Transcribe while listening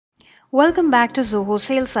Welcome back to Zoho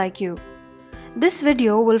SalesIQ. This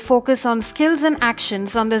video will focus on skills and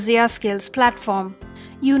actions on the Zia Skills platform.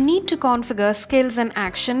 You need to configure skills and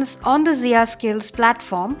actions on the Zia Skills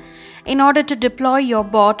platform in order to deploy your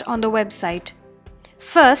bot on the website.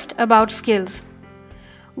 First, about skills.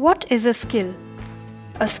 What is a skill?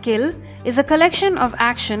 A skill is a collection of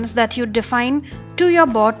actions that you define to your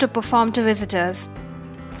bot to perform to visitors.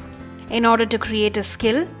 In order to create a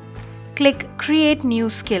skill, click Create New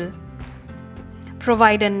Skill.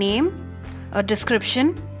 Provide a name, a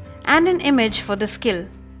description, and an image for the skill.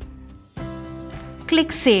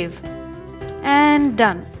 Click Save. And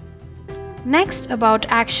done. Next, about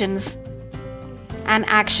actions. An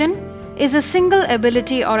action is a single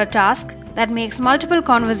ability or a task that makes multiple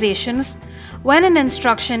conversations when an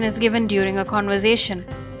instruction is given during a conversation.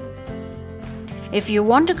 If you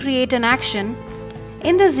want to create an action,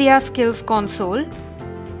 in the Zia Skills console,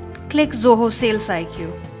 click Zoho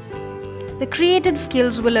SalesIQ. The created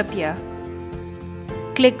skills will appear.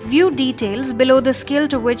 Click View Details below the skill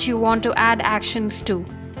to which you want to add actions to.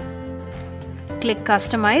 Click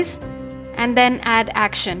Customize and then Add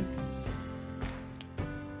Action.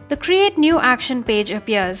 The Create New Action page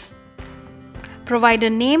appears. Provide a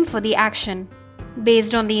name for the action.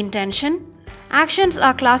 Based on the intention, actions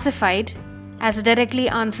are classified as directly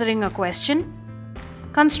answering a question,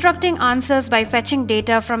 constructing answers by fetching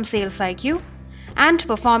data from SalesIQ, and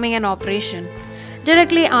performing an operation.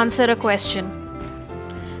 Directly answer a question.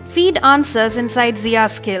 Feed answers inside Zia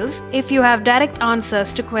Skills if you have direct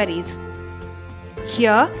answers to queries.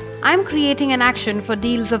 Here, I am creating an action for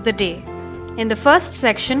deals of the day. In the first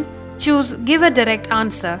section, choose Give a direct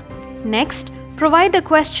answer. Next, provide the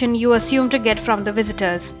question you assume to get from the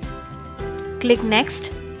visitors. Click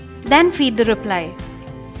Next, then feed the reply.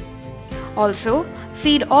 Also,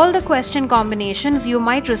 feed all the question combinations you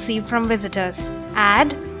might receive from visitors.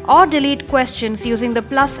 Add or delete questions using the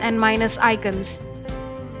plus and minus icons.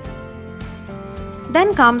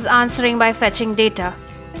 Then comes answering by fetching data.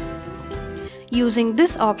 Using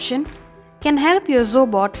this option can help your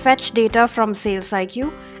Zobot fetch data from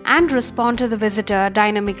SalesIQ and respond to the visitor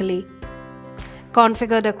dynamically.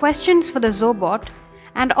 Configure the questions for the Zobot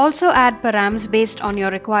and also add params based on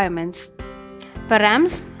your requirements.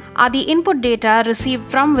 Params are the input data received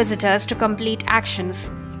from visitors to complete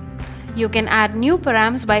actions. You can add new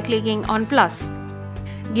params by clicking on plus.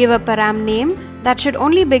 Give a param name that should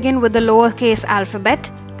only begin with the lowercase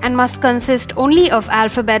alphabet and must consist only of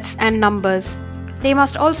alphabets and numbers. They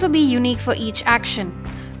must also be unique for each action.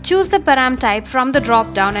 Choose the param type from the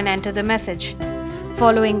drop-down and enter the message.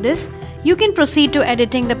 Following this, you can proceed to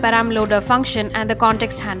editing the param loader function and the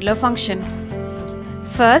context handler function.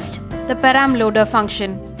 First, the param loader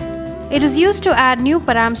function. It is used to add new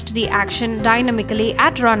params to the action dynamically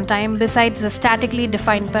at runtime besides the statically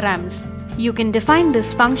defined params. You can define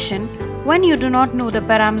this function when you do not know the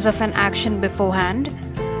params of an action beforehand,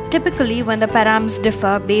 typically when the params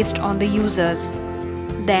differ based on the users.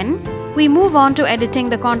 Then, we move on to editing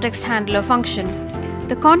the context handler function.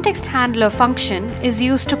 The context handler function is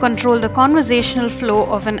used to control the conversational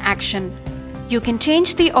flow of an action. You can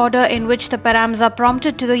change the order in which the params are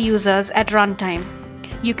prompted to the users at runtime.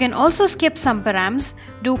 You can also skip some params,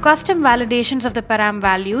 do custom validations of the param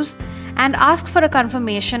values, and ask for a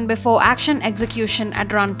confirmation before action execution at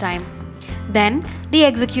runtime. Then, the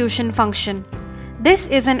execution function. This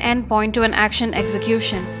is an endpoint to an action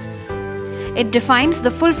execution. It defines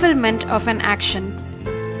the fulfillment of an action.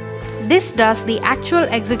 This does the actual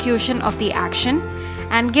execution of the action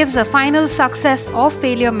and gives a final success or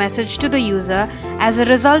failure message to the user as a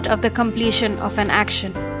result of the completion of an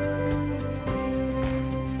action.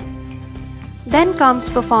 Then comes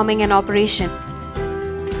performing an operation.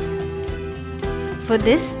 For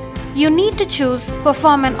this, you need to choose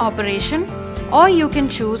Perform an operation, or you can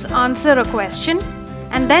choose Answer a question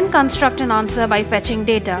and then construct an answer by fetching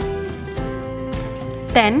data.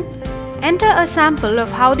 Then, enter a sample of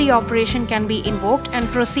how the operation can be invoked and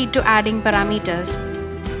proceed to adding parameters.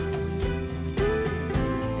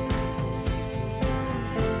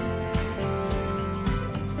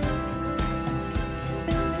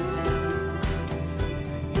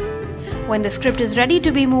 When the script is ready to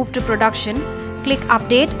be moved to production, click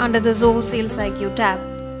Update under the Zoho SalesIQ tab.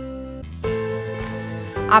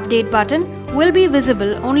 Update button will be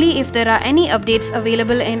visible only if there are any updates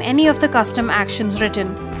available in any of the custom actions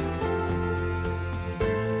written.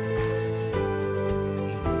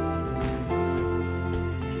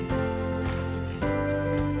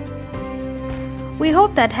 We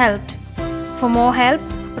hope that helped. For more help,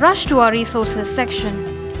 rush to our resources section.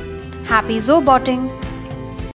 Happy Zobotting!